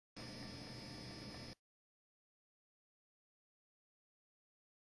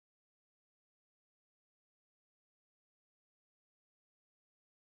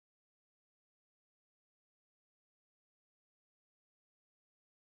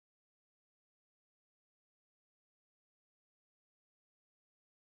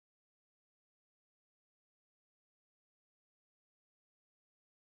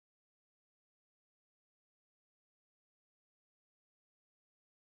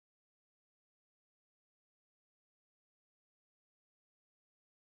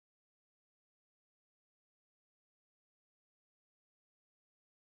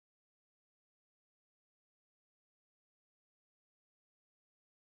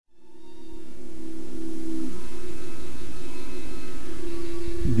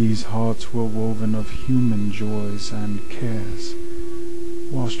These hearts were woven of human joys and cares,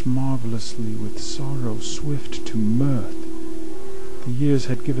 washed marvelously with sorrow swift to mirth. The years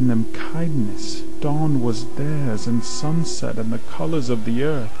had given them kindness, dawn was theirs, and sunset, and the colors of the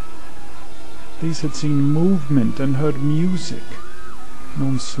earth. These had seen movement and heard music,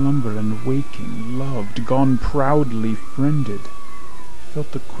 known slumber and waking, loved, gone proudly friended,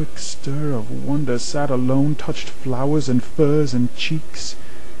 felt the quick stir of wonder, sat alone, touched flowers and furs and cheeks.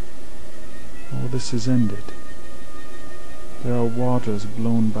 All this is ended. There are waters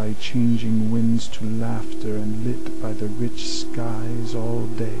blown by changing winds to laughter, and lit by the rich skies all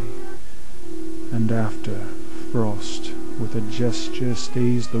day. And after, frost with a gesture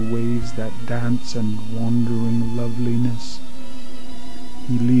stays the waves that dance and wandering loveliness.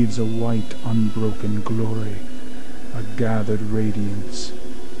 He leaves a white unbroken glory, a gathered radiance,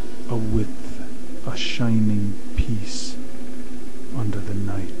 a width, a shining